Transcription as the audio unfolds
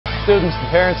Students and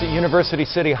parents at University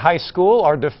City High School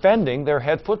are defending their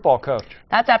head football coach.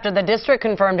 That's after the district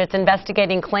confirmed it's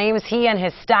investigating claims he and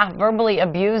his staff verbally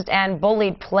abused and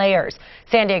bullied players.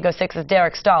 San Diego 6's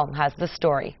Derek Stahl has the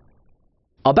story.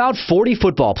 About 40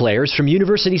 football players from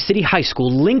University City High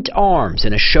School linked arms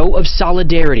in a show of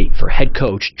solidarity for head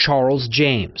coach Charles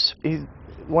James. He's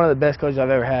one of the best coaches I've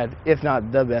ever had, if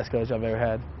not the best coach I've ever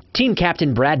had. Team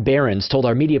captain Brad Behrens told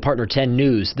our media partner 10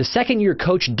 News the second-year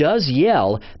coach does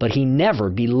yell, but he never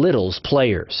belittles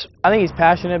players. I think he's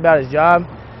passionate about his job,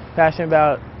 passionate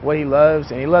about what he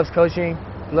loves, and he loves coaching,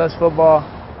 he loves football,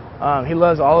 he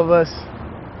loves all of us,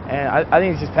 and I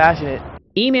think he's just passionate.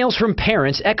 Emails from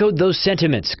parents echoed those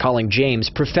sentiments, calling James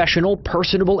professional,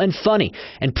 personable, and funny,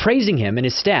 and praising him and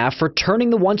his staff for turning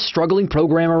the once struggling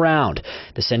program around.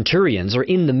 The Centurions are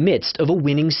in the midst of a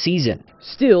winning season.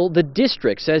 Still, the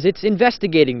district says it's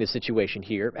investigating the situation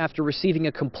here after receiving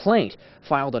a complaint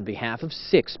filed on behalf of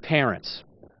 6 parents.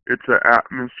 It's an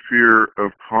atmosphere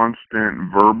of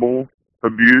constant verbal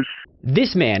abuse.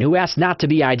 This man, who asked not to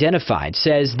be identified,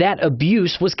 says that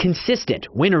abuse was consistent,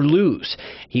 win or lose.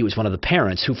 He was one of the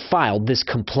parents who filed this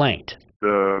complaint.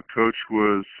 The coach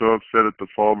was so upset at the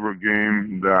Fallbrook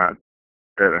game that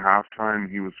at halftime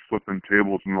he was flipping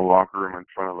tables in the locker room in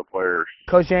front of the players.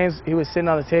 Coach James, he was sitting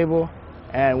on the table,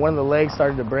 and one of the legs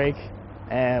started to break.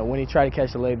 And when he tried to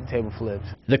catch the leg, the table flipped.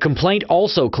 The complaint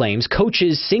also claims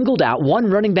coaches singled out one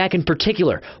running back in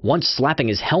particular, once slapping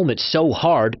his helmet so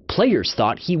hard, players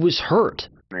thought he was hurt.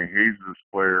 They haze this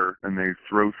player, and they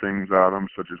throw things at him,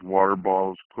 such as water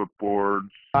bottles, clipboards.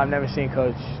 I've never seen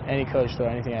any coach throw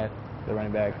anything at the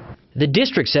running back. The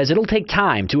district says it'll take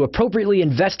time to appropriately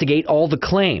investigate all the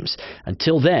claims.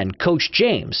 Until then, Coach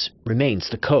James remains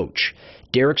the coach.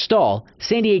 Derek Stahl,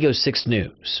 San Diego 6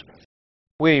 News.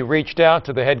 We reached out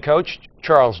to the head coach,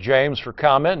 Charles James, for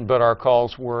comment, but our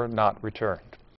calls were not returned.